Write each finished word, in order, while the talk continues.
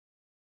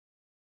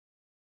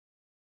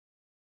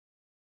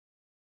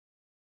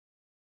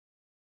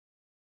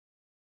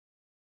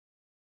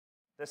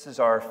This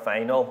is our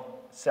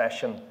final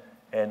session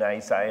in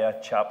Isaiah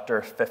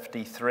chapter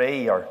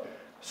 53, or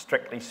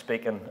strictly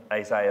speaking,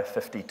 Isaiah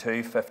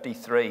 52,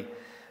 53.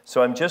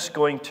 So I'm just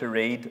going to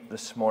read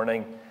this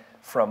morning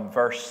from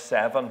verse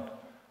 7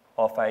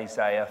 of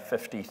Isaiah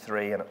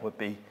 53, and it would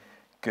be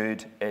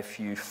good if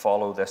you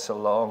follow this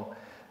along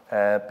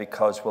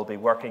because we'll be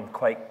working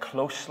quite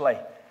closely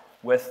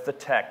with the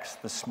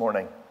text this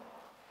morning.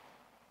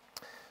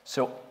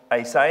 So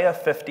Isaiah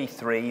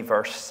 53,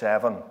 verse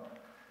 7.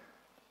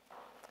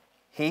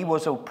 He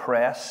was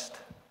oppressed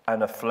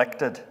and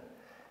afflicted,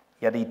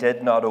 yet he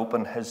did not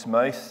open his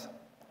mouth.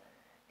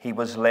 He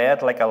was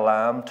led like a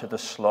lamb to the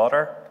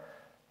slaughter,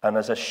 and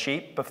as a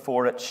sheep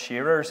before its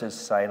shearers is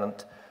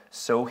silent,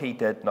 so he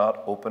did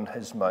not open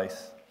his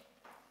mouth.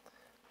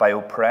 By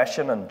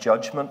oppression and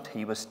judgment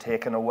he was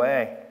taken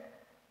away.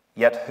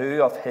 Yet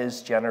who of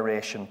his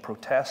generation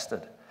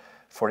protested?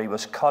 For he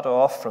was cut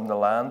off from the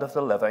land of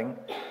the living.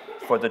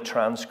 For the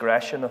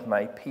transgression of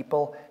my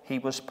people he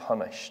was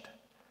punished.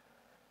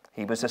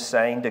 He was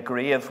assigned a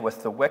grave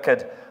with the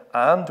wicked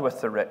and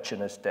with the rich in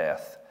his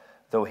death,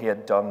 though he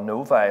had done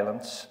no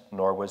violence,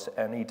 nor was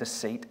any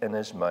deceit in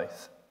his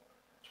mouth.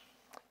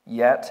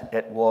 Yet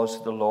it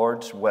was the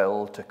Lord's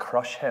will to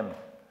crush him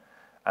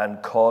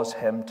and cause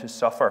him to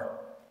suffer.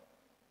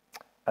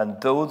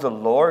 And though the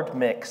Lord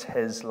makes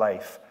his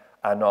life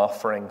an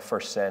offering for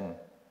sin,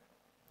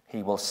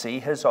 he will see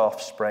his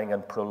offspring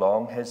and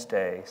prolong his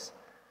days,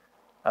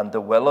 and the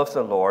will of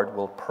the Lord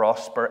will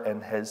prosper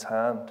in his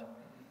hand.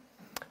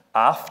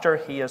 After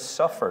he has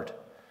suffered,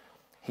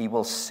 he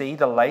will see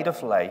the light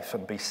of life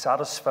and be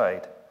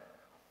satisfied.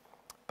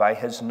 By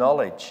his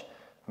knowledge,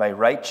 my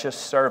righteous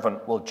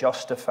servant will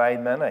justify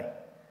many,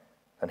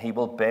 and he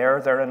will bear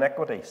their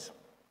iniquities.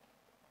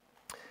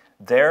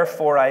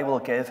 Therefore I will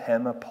give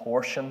him a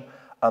portion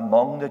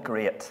among the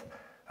great,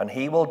 and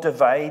he will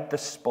divide the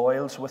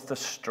spoils with the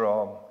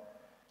strong,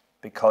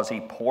 because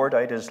he poured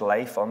out his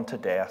life unto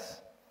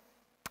death,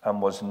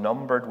 and was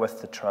numbered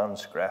with the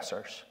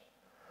transgressors.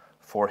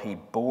 For he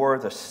bore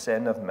the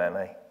sin of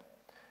many,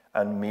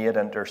 and made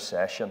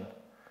intercession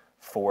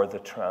for the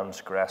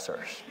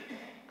transgressors.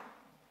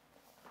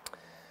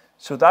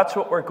 So that's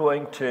what we're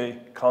going to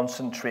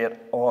concentrate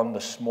on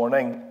this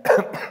morning.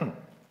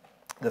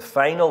 The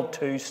final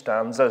two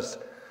stanzas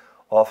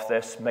of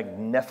this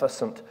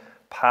magnificent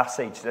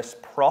passage, this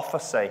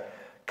prophecy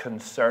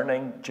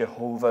concerning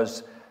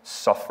Jehovah's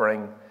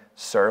suffering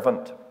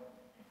servant.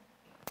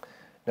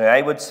 Now,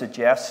 I would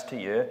suggest to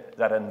you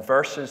that in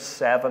verses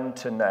 7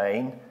 to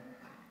 9,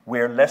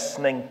 we're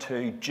listening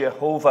to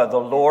Jehovah, the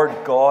Lord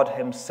God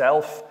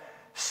himself,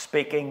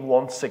 speaking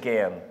once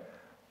again.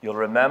 You'll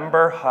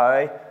remember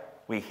how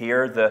we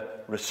hear the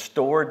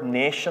restored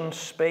nation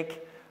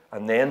speak,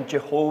 and then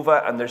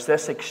Jehovah, and there's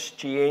this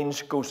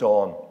exchange goes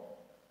on.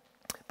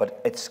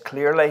 But it's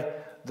clearly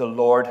the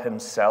Lord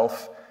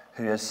himself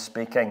who is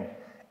speaking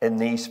in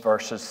these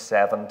verses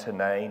 7 to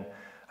 9.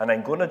 And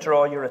I'm going to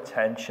draw your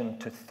attention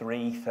to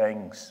three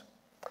things.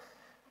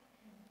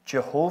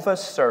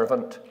 Jehovah's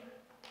servant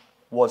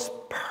was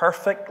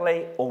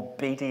perfectly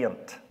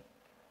obedient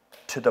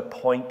to the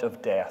point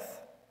of death.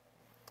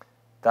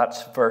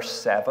 That's verse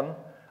 7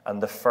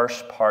 and the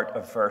first part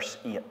of verse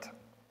 8.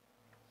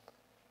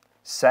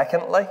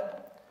 Secondly,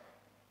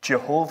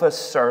 Jehovah's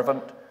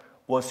servant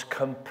was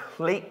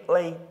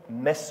completely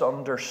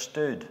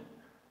misunderstood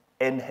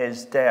in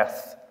his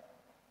death.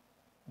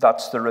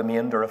 That's the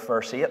remainder of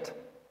verse 8.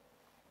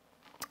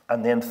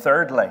 And then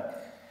thirdly,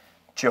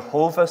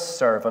 Jehovah's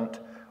servant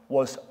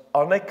was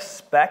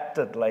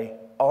unexpectedly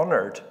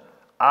honored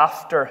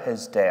after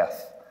his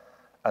death.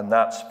 And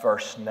that's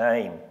verse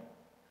 9.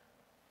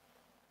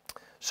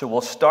 So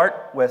we'll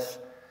start with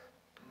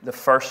the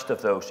first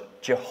of those.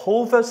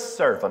 Jehovah's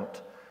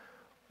servant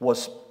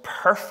was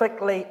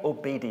perfectly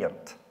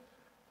obedient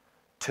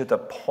to the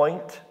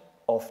point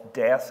of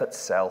death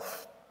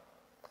itself.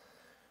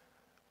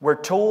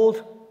 We're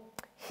told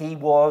he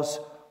was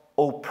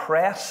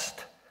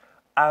oppressed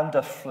and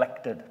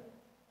afflicted.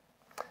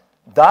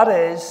 That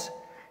is,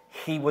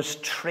 he was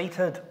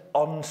treated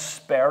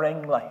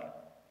unsparingly.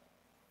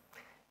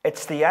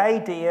 It's the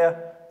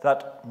idea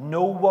that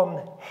no one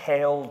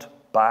held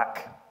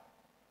back.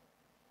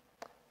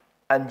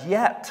 And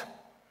yet,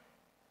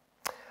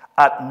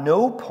 at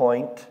no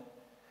point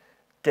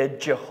did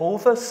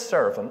Jehovah's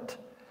servant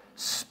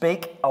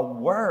speak a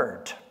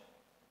word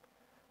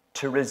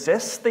to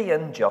resist the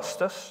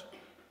injustice,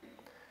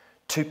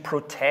 to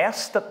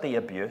protest at the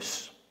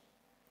abuse,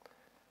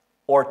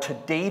 or to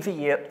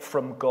deviate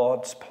from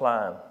God's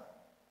plan.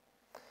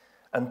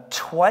 And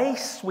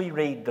twice we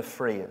read the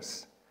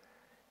phrase,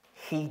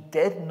 he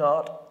did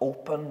not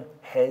open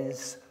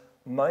his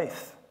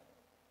mouth.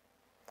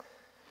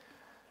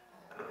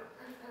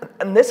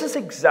 And this is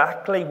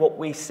exactly what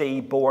we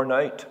see borne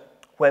out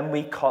when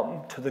we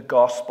come to the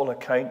gospel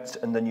accounts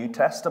in the New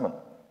Testament.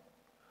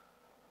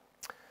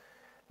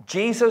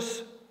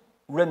 Jesus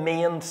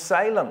remained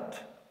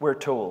silent, we're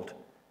told,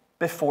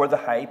 before the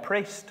high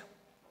priest.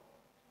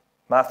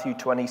 Matthew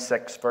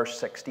 26, verse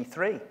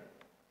 63.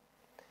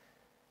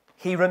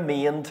 he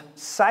remained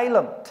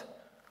silent,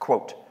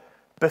 quote,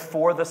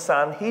 before the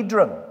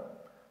Sanhedrin,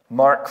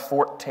 Mark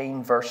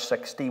 14, verse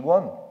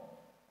 61.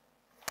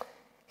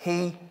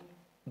 He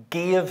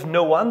gave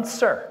no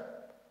answer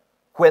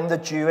when the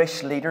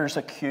Jewish leaders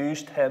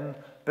accused him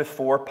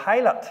before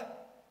Pilate,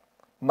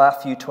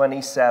 Matthew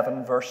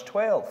 27, verse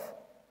 12.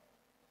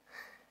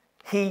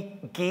 He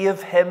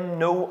gave him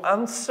no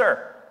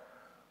answer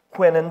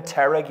when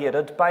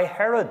interrogated by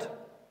Herod,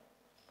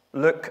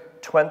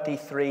 Luke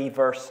 23,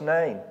 verse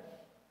 9.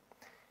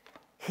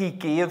 He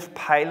gave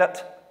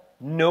Pilate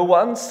no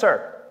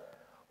answer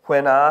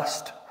when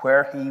asked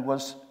where he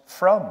was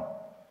from.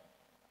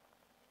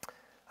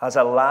 As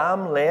a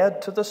lamb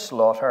led to the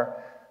slaughter,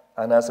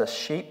 and as a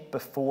sheep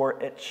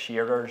before its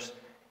shearers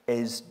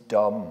is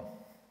dumb.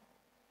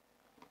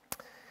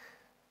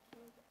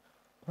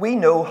 We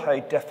know how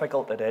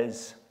difficult it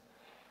is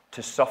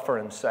to suffer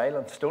in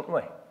silence, don't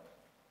we?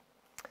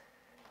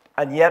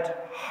 And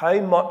yet, how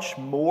much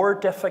more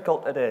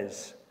difficult it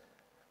is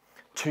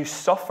to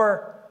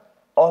suffer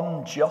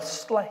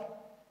unjustly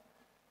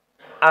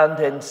and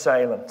in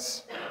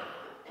silence.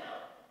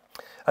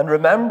 And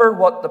remember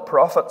what the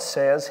prophet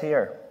says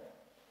here.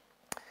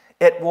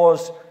 It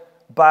was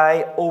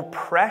by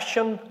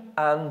oppression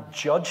and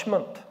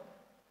judgment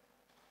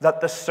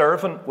that the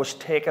servant was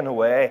taken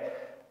away.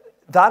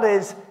 That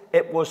is,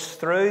 it was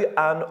through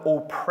an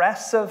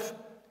oppressive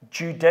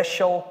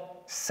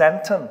judicial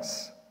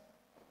sentence.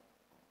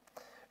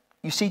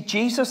 You see,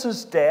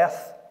 Jesus'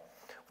 death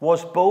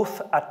was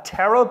both a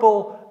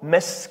terrible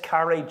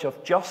miscarriage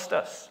of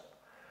justice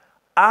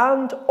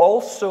and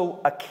also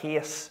a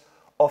case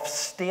of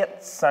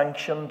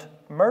state-sanctioned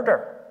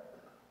murder.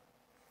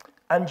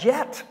 And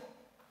yet,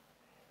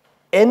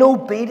 in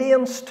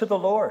obedience to the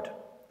Lord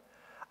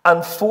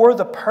and for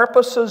the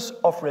purposes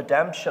of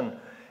redemption,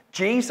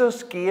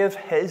 Jesus gave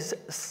his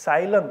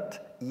silent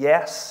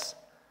yes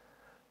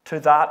to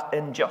that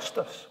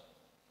injustice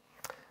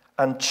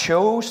and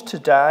chose to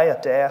die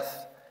a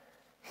death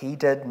he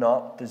did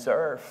not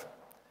deserve.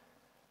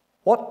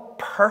 What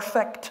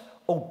perfect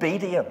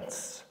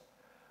obedience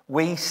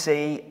we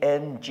see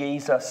in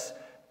Jesus,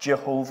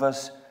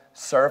 Jehovah's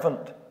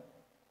servant.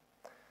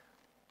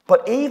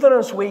 But even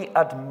as we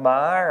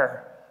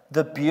admire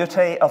the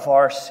beauty of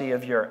our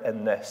Saviour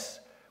in this,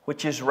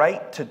 which is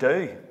right to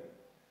do,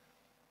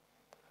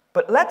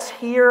 but let's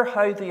hear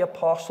how the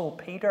Apostle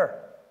Peter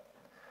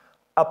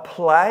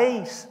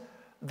applies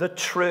the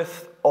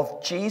truth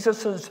of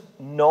Jesus'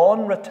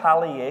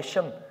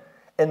 non-retaliation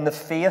in the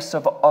face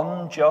of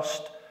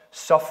unjust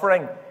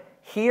suffering.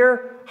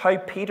 Hear how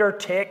Peter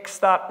takes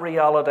that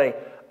reality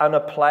and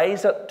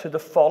applies it to the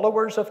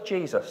followers of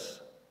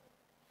Jesus,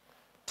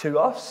 to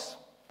us.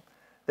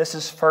 This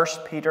is 1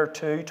 Peter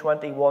 2,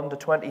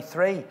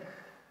 21-23.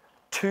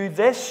 To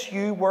this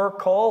you were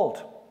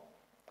called.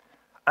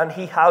 And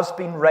he has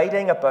been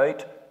writing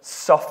about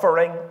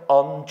suffering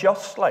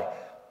unjustly.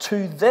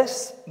 To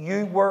this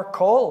you were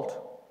called.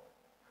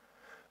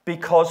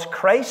 Because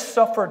Christ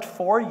suffered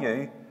for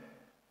you,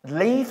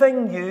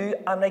 leaving you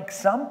an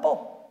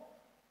example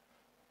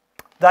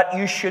that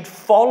you should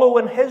follow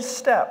in his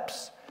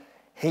steps.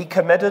 He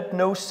committed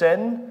no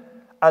sin,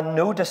 and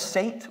no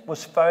deceit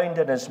was found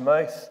in his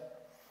mouth.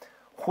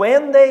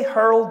 When they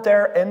hurled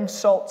their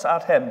insults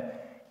at him,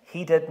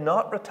 he did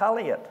not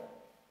retaliate.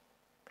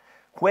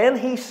 When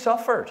he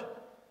suffered,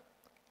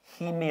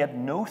 he made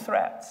no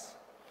threats.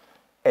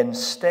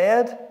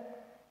 Instead,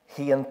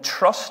 he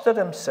entrusted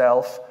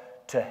himself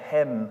to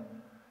him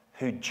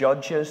who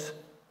judges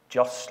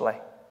justly.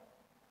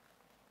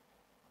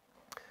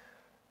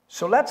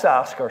 So let's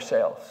ask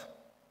ourselves,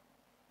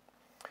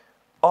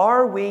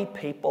 are we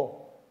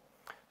people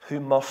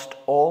who must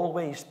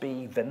always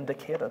be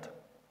vindicated?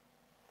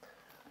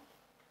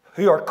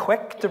 Who are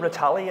quick to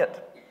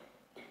retaliate?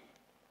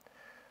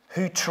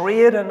 Who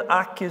trade in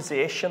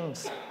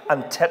accusations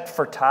and tit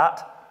for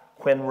tat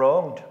when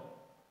wronged?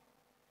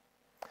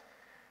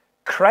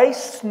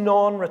 Christ's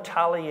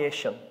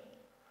non-retaliation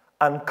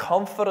and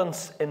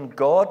confidence in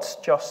God's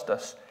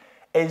justice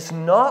is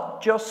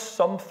not just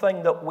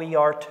something that we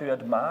are to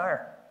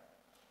admire.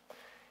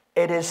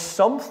 It is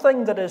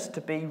something that is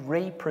to be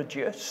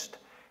reproduced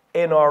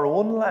in our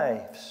own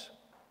lives.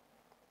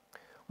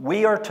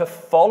 We are to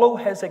follow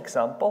his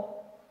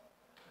example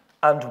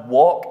and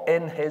walk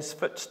in his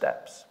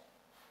footsteps.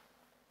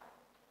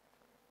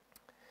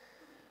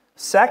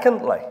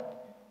 Secondly,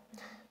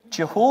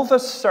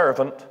 Jehovah's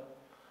servant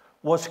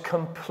was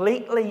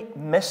completely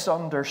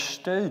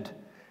misunderstood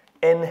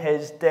in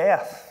his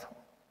death.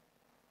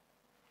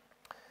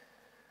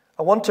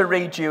 I want to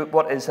read you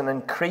what is an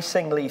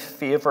increasingly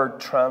favoured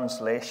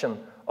translation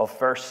of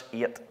verse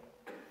 8.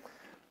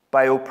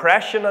 By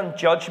oppression and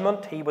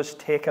judgment he was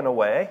taken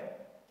away.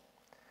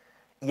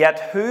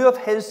 Yet who of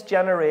his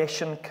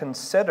generation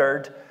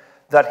considered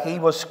that he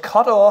was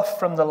cut off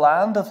from the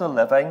land of the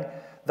living,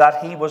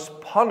 that he was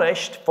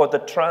punished for the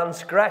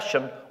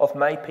transgression of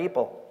my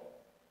people?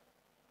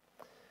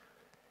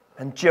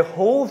 And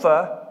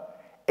Jehovah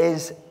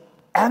is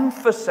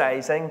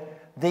emphasizing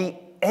the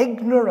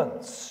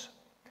ignorance,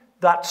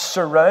 that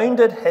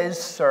surrounded his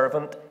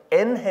servant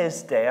in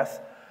his death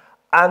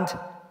and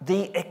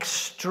the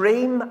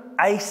extreme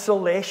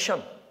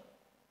isolation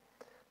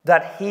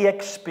that he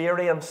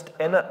experienced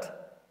in it.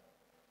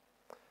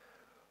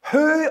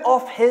 Who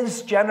of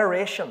his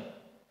generation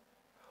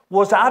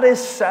was at his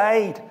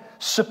side,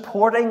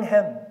 supporting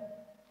him,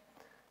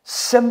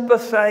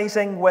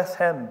 sympathizing with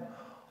him,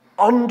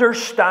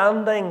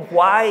 understanding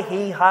why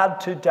he had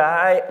to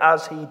die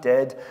as he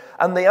did?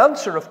 And the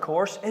answer, of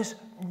course, is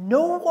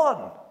no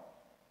one.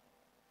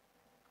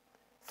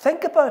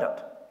 Think about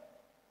it.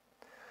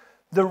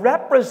 The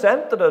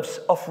representatives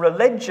of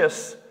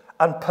religious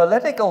and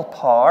political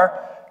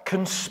power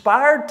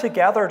conspired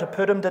together to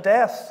put him to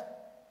death.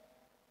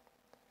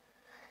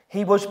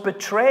 He was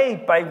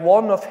betrayed by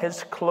one of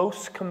his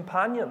close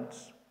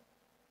companions.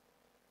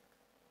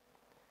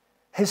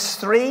 His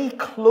 3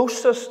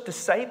 closest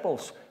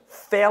disciples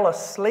fell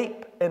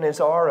asleep in his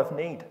hour of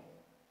need.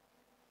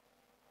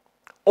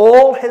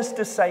 All his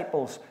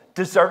disciples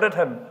deserted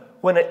him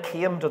when it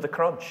came to the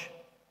crunch.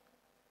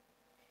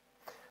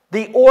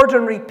 The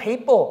ordinary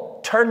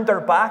people turned their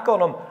back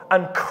on him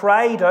and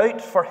cried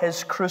out for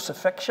his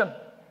crucifixion.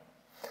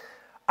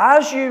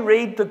 As you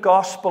read the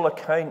gospel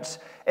accounts,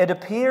 it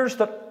appears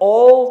that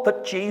all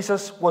that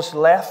Jesus was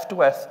left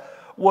with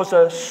was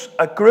a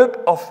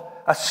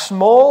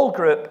small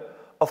group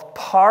of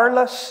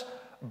powerless,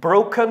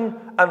 broken,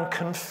 and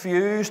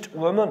confused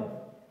women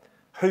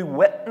who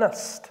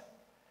witnessed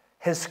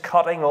his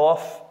cutting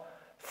off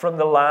from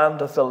the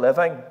land of the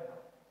living.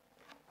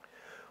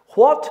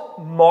 What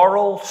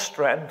moral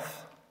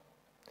strength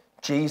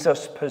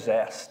Jesus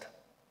possessed.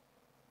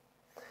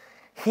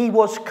 He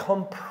was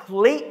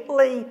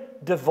completely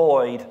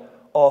devoid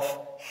of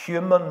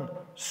human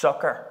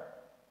succor.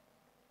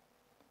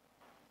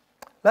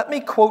 Let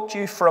me quote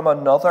you from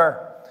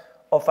another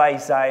of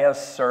Isaiah's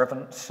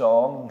servant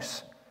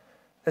songs.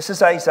 This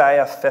is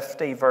Isaiah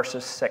 50,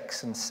 verses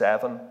 6 and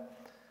 7.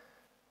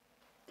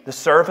 The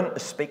servant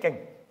is speaking.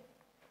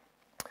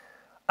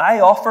 I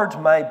offered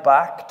my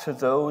back to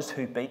those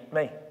who beat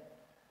me,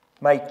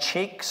 my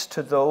cheeks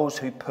to those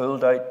who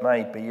pulled out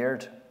my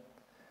beard.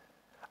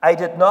 I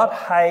did not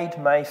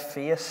hide my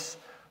face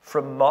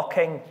from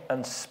mocking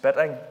and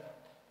spitting.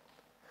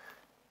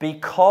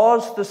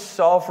 Because the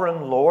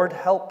sovereign Lord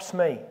helps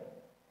me,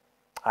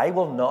 I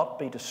will not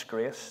be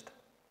disgraced.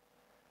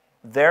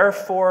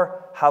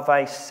 Therefore have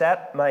I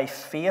set my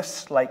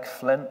face like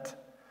flint,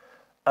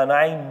 and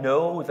I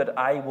know that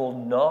I will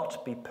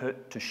not be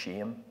put to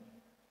shame.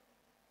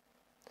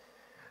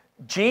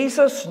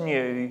 Jesus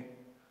knew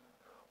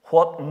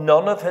what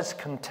none of his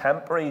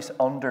contemporaries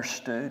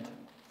understood.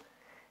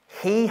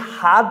 He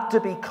had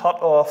to be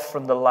cut off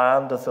from the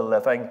land of the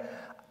living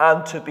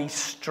and to be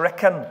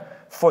stricken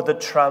for the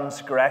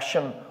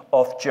transgression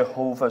of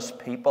Jehovah's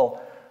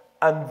people.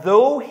 And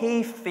though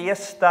he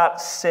faced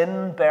that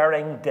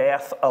sin-bearing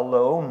death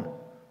alone,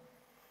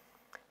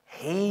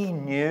 he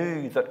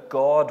knew that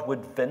God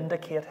would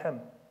vindicate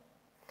him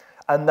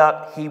and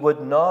that he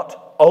would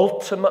not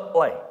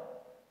ultimately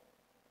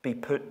be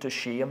put to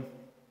shame.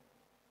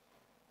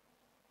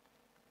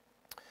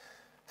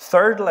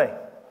 Thirdly,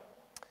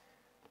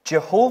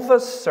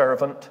 Jehovah's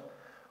servant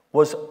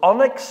was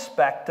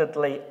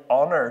unexpectedly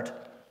honored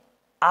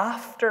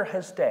after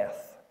his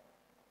death.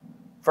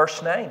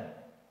 Verse 9.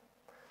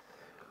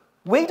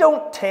 We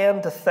don't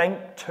tend to think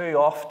too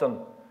often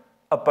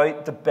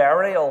about the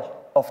burial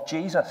of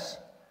Jesus,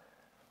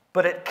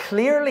 but it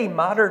clearly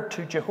mattered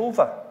to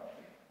Jehovah.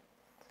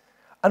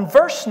 And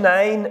verse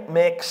 9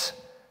 makes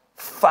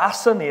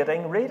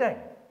fascinating reading.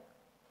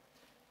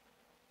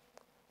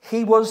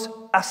 He was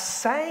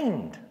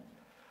assigned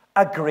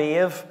a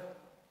grave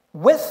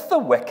with the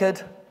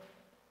wicked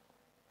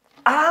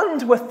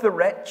and with the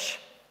rich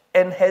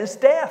in his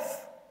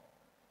death.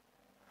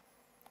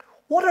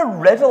 What a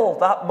riddle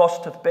that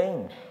must have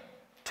been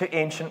to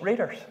ancient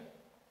readers.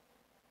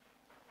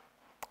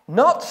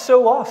 Not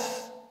so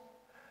us,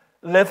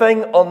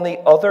 living on the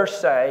other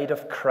side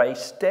of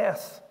Christ's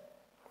death.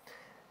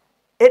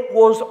 It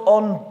was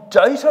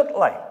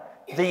undoubtedly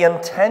the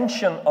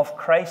intention of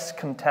Christ's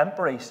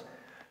contemporaries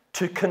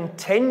to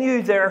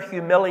continue their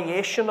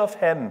humiliation of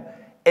him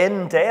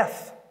in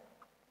death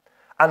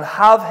and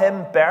have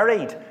him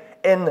buried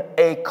in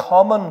a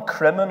common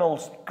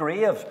criminal's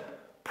grave,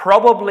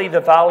 probably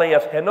the Valley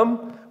of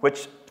Hinnom,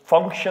 which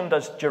functioned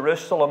as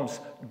Jerusalem's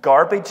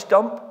garbage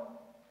dump.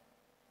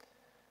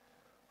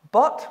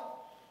 But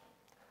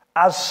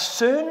as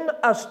soon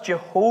as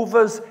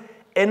Jehovah's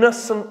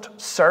innocent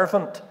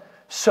servant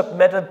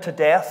submitted to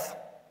death,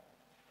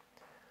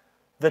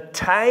 the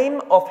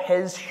time of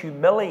his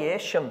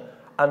humiliation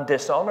and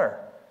dishonor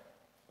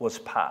was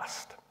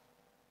past.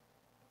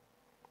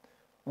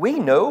 We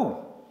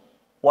know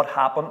what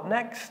happened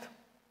next.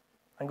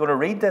 I'm going to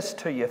read this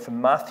to you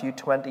from Matthew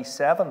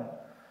 27,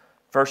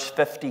 verse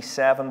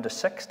 57 to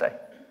 60.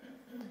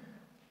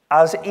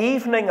 As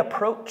evening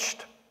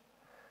approached,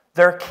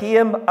 there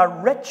came a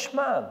rich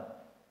man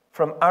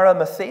from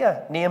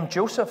Arimathea named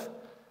Joseph,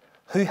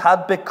 who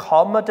had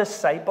become a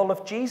disciple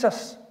of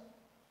Jesus.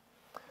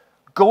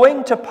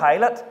 Going to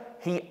Pilate,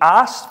 he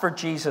asked for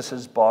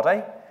Jesus'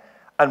 body,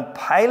 and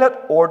Pilate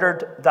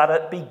ordered that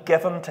it be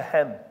given to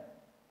him.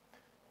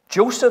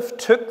 Joseph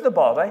took the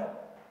body,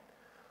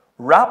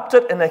 wrapped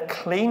it in a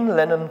clean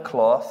linen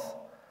cloth,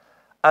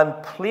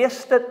 and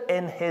placed it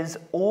in his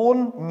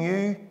own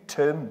new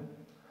tomb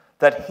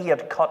that he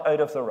had cut out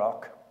of the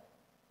rock.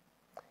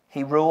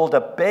 He rolled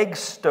a big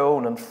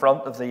stone in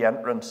front of the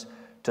entrance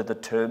to the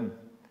tomb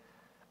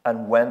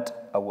and went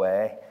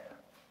away,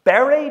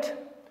 buried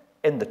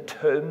in the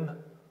tomb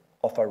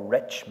of a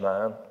rich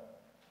man,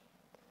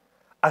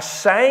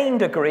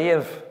 assigned a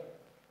grave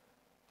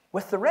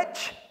with the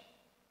rich,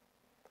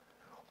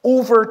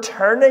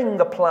 overturning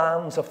the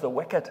plans of the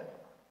wicked.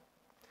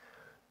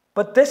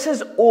 But this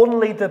is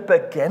only the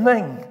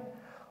beginning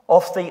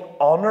of the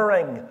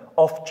honouring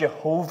of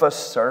Jehovah's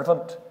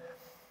servant.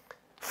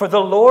 For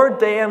the Lord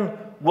then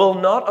will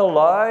not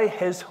allow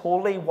his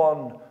Holy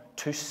One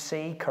to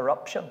see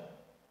corruption.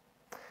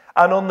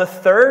 And on the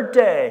third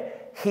day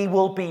he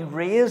will be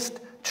raised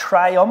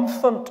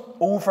triumphant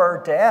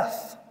over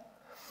death,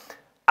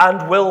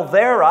 and will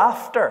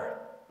thereafter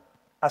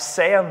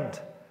ascend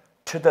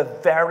to the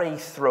very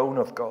throne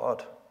of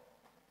God.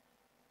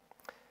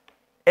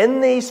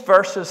 In these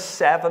verses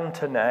 7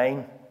 to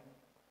 9,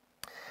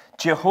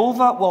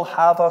 Jehovah will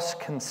have us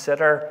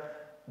consider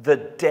the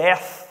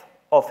death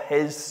of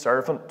his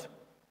servant,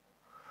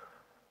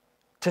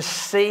 to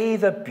see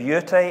the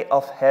beauty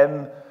of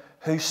him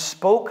who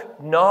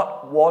spoke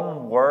not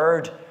one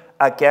word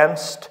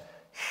against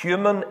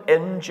human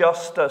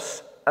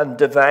injustice and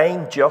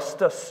divine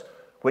justice,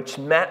 which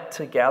met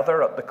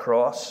together at the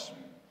cross.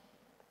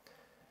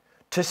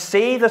 To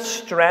see the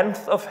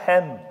strength of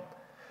him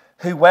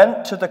who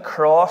went to the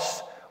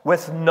cross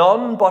with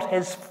none but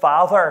his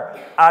Father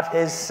at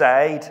his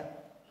side,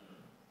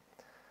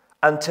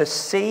 and to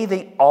see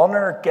the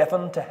honour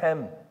given to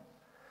him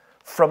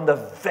from the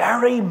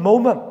very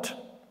moment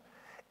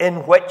in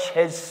which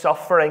his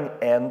suffering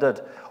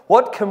ended.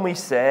 What can we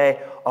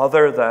say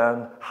other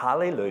than,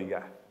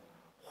 hallelujah,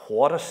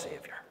 what a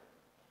Saviour.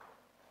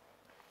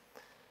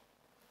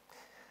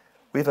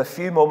 We have a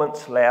few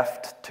moments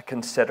left to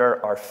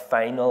consider our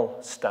final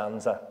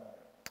stanza,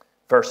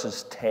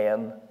 verses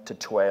 10 to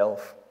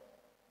 12.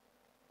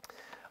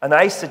 And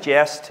I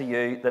suggest to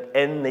you that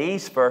in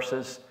these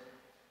verses,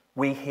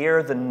 we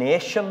hear the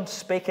nation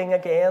speaking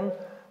again,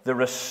 the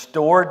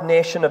restored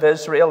nation of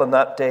Israel in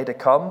that day to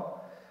come.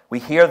 We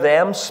hear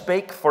them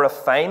speak for a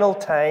final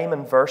time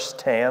in verse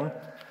 10.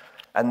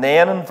 And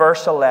then in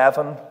verse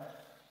 11,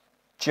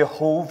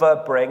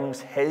 Jehovah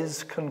brings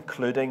his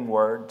concluding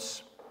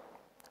words,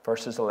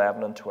 verses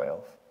 11 and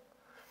 12.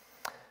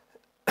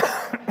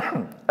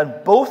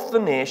 And both the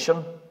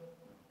nation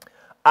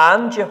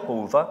and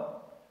Jehovah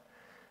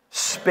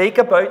speak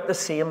about the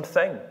same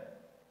thing.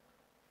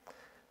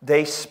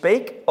 They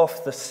speak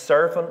of the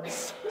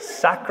servant's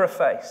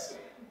sacrifice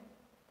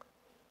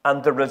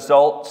and the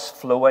results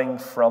flowing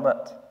from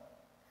it.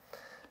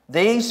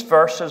 These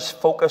verses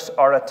focus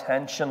our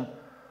attention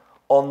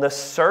on the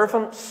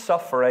servant's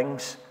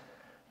sufferings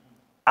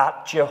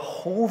at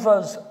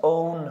Jehovah's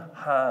own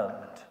hand.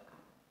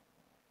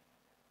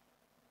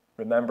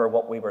 Remember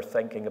what we were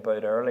thinking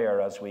about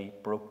earlier as we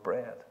broke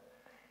bread.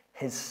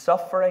 His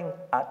suffering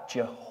at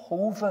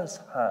Jehovah's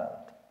hand,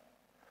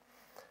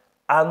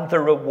 and the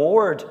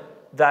reward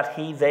that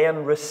he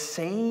then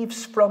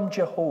receives from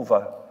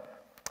Jehovah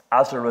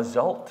as a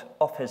result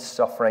of his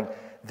suffering.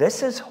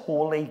 This is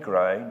holy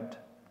ground.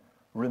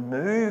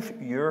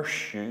 Remove your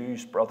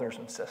shoes, brothers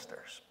and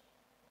sisters.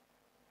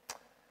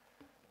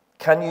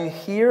 Can you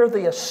hear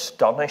the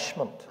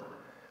astonishment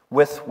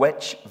with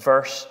which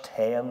verse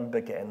 10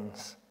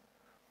 begins?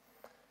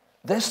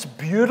 This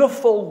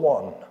beautiful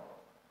one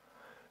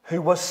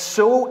who was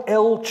so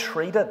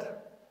ill-treated.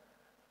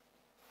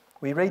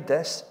 We read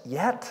this,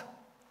 yet,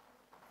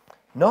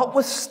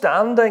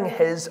 notwithstanding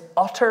his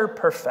utter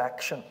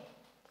perfection,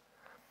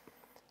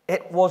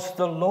 it was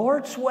the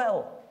Lord's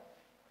will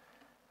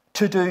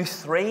to do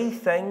three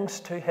things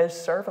to his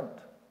servant: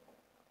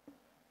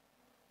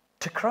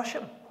 to crush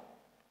him,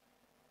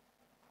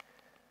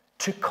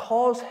 to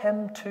cause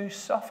him to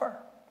suffer,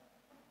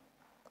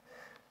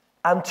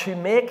 and to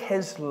make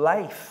his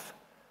life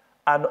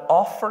an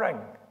offering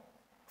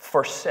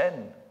for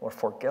sin or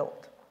for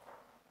guilt.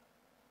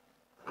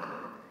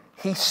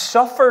 He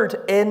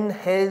suffered in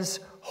his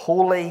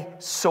holy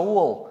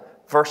soul,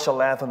 verse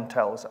 11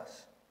 tells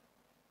us.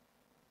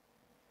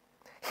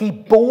 He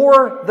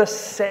bore the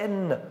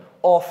sin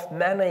of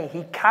many.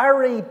 He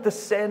carried the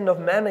sin of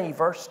many,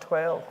 verse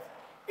 12.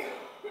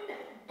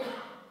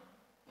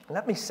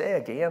 Let me say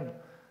again,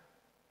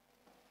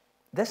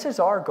 this is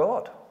our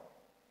God.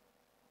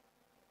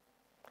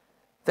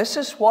 This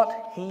is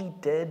what he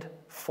did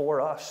for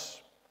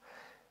us.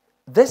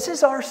 This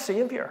is our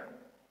Savior.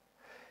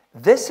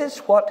 This is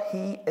what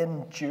he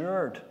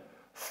endured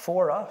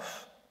for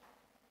us.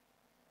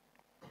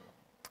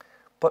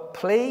 But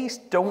please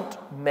don't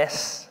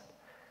miss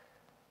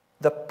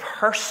the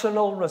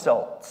personal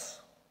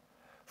results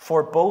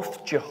for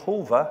both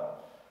Jehovah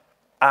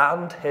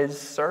and his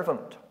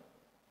servant.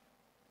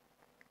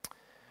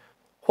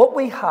 What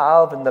we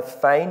have in the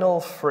final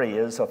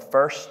phrase of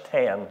verse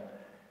 10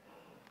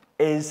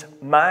 is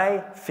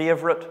my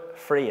favorite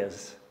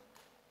phrase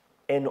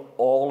in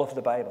all of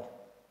the Bible.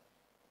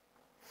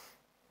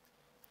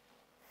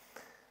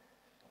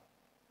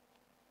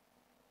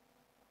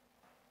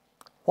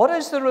 What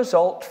is the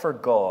result for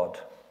God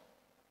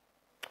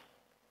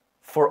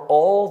for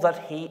all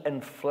that he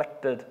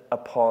inflicted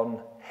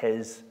upon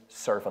his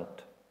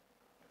servant,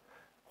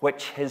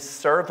 which his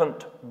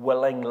servant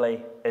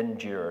willingly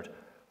endured?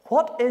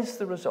 What is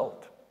the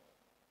result?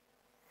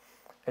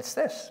 It's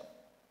this.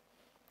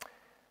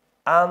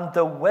 And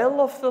the will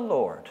of the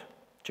Lord,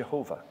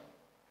 Jehovah,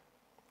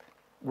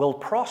 will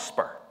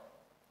prosper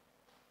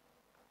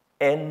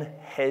in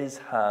his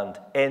hand,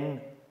 in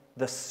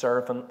the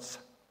servant's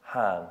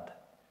hand.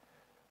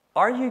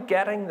 Are you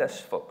getting this,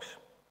 folks?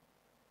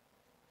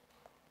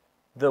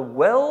 The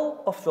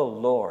will of the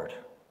Lord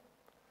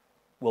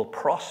will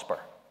prosper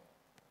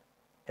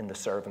in the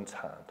servant's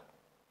hand.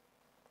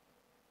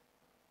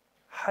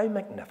 How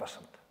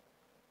magnificent.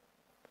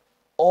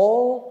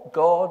 All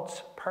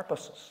God's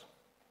purposes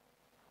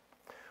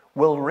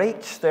will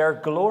reach their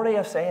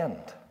glorious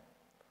end,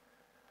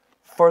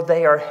 for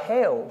they are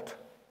held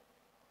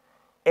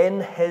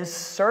in his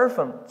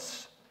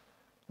servant's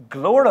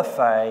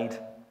glorified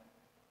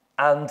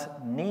and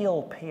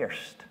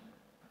nail-pierced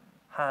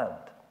hand.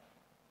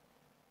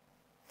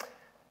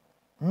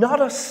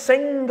 Not a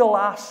single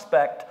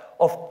aspect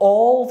of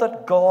all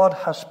that God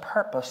has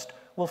purposed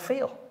will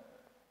fail.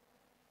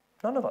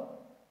 None of it.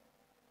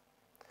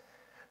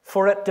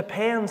 For it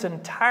depends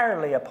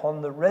entirely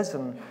upon the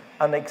risen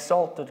and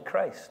exalted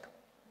Christ.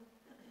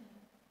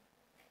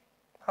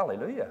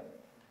 Hallelujah.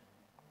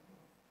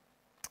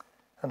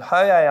 And how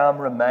I am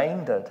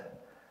reminded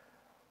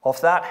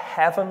of that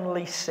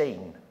heavenly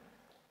scene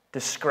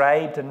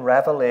described in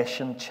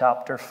Revelation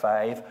chapter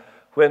 5,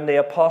 when the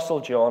Apostle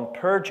John,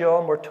 poor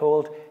John, we're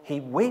told, he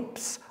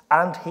weeps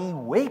and he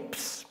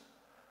weeps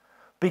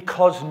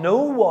because no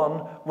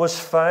one was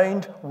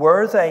found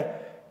worthy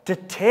to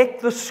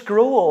take the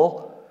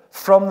scroll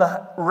from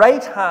the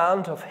right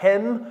hand of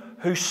him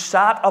who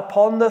sat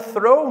upon the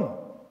throne.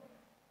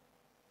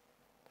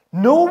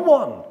 No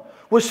one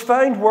was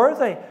found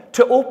worthy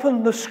to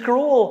open the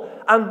scroll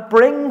and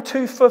bring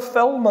to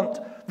fulfillment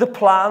the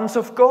plans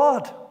of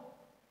God.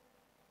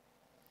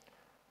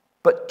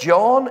 But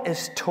John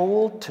is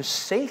told to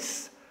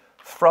cease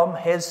from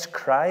his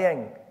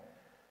crying,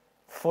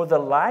 for the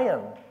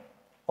Lion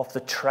of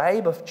the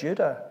tribe of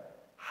Judah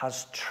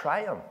has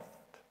triumphed.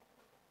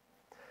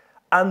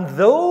 And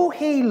though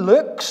he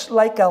looks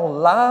like a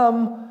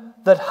lamb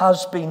that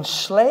has been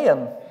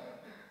slain,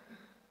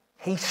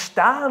 he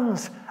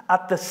stands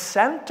at the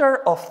center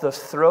of the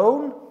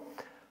throne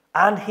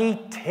and he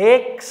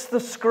takes the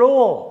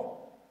scroll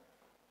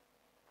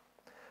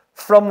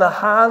from the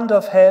hand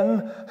of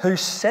him who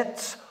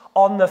sits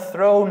on the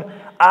throne.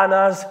 And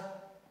as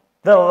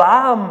the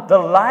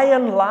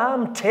lion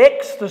lamb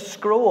takes the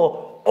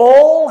scroll,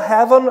 all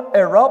heaven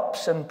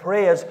erupts in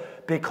praise,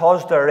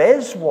 because there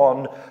is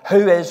one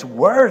who is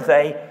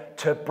worthy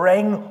to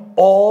bring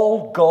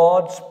all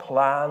God's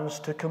plans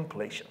to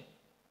completion.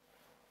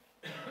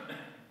 Do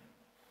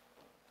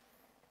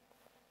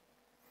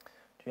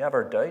you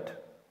ever doubt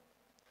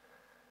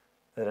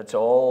that it's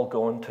all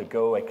going to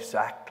go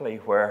exactly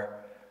where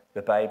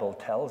the Bible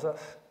tells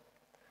us?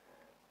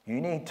 You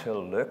need to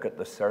look at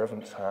the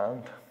servant's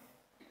hand,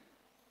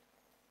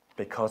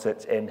 because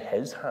it's in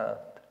his hand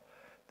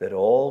that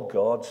all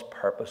God's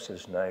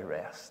purposes now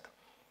rest.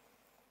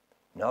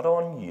 Not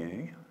on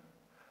you,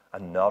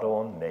 and not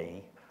on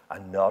me,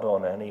 and not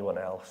on anyone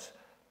else,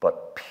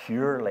 but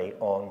purely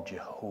on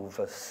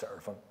Jehovah's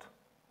servant.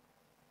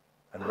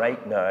 And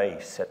right now he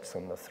sits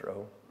on the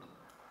throne.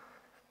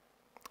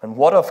 And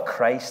what of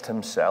Christ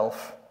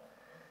himself,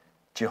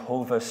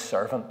 Jehovah's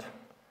servant,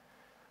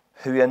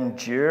 who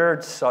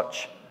endured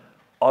such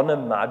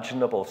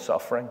unimaginable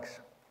sufferings?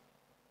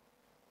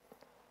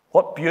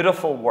 What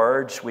beautiful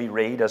words we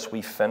read as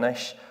we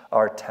finish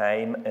our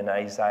time in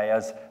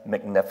Isaiah's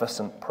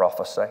magnificent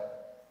prophecy.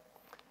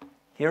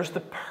 Here's the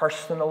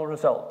personal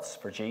results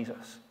for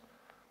Jesus.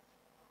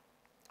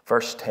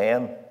 Verse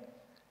 10,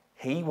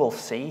 he will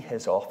see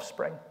his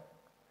offspring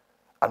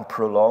and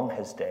prolong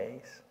his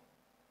days.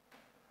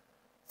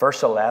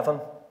 Verse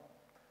 11,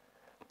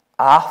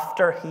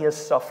 after he has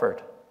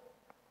suffered,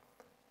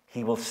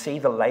 he will see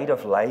the light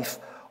of life,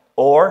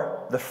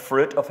 or the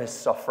fruit of his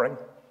suffering,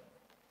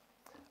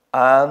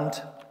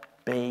 and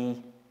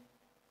be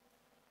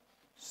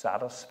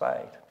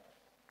satisfied.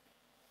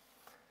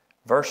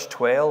 Verse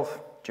 12,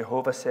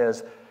 Jehovah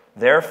says,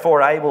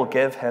 therefore I will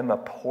give him a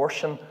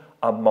portion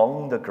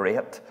among the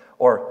great,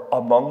 or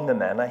among the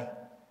many,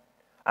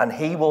 and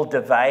he will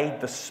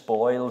divide the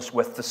spoils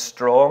with the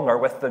strong, or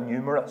with the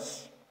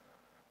numerous.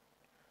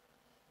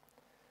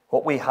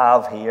 What we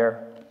have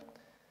here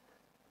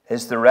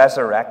is the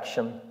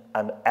resurrection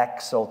and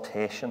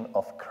exaltation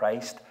of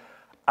Christ,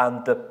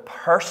 and the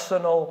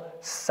personal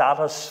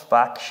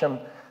satisfaction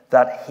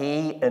that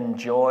he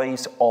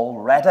enjoys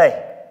already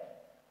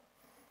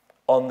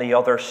on the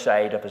other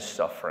side of his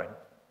suffering.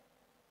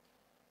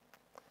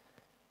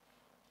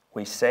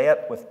 We say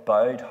it with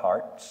bowed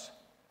hearts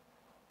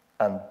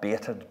and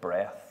bated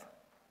breath.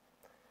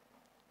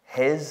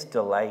 His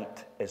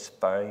delight is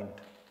found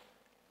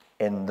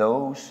in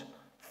those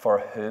for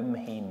whom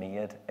he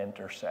made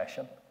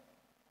intercession,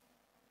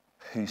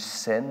 whose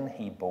sin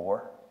he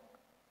bore,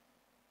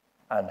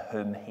 and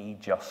whom he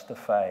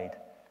justified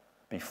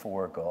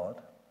before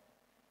God.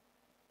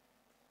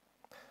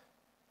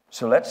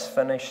 So let's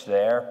finish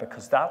there,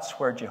 because that's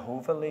where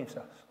Jehovah leaves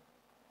us.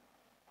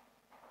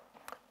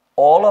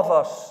 All of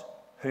us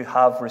who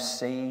have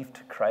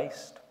received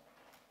Christ,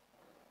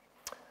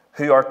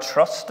 who are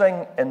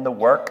trusting in the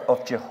work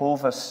of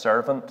Jehovah's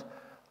servant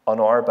on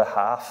our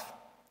behalf,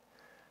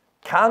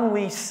 can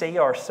we see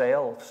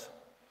ourselves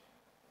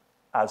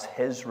as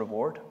his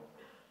reward?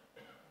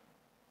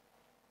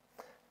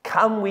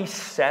 Can we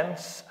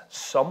sense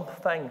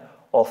something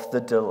of the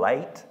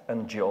delight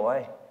and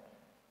joy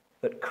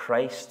that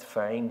Christ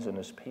finds in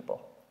his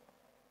people?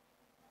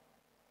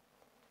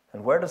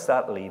 And where does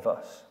that leave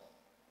us?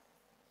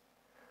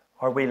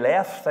 Are we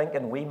left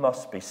thinking we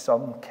must be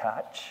some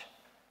catch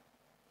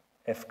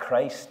if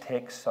Christ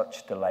takes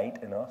such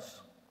delight in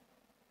us?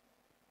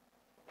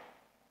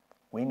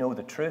 We know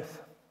the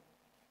truth.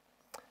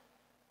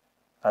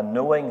 And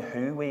knowing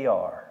who we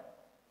are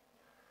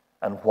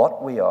and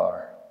what we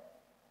are,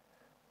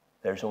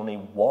 there's only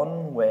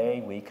one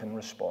way we can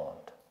respond.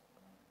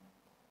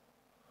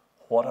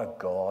 What a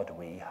God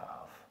we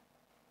have.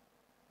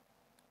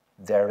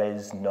 There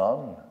is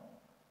none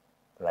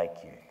like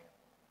you.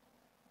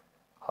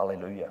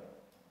 Hallelujah.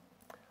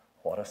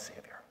 What a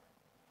Savior.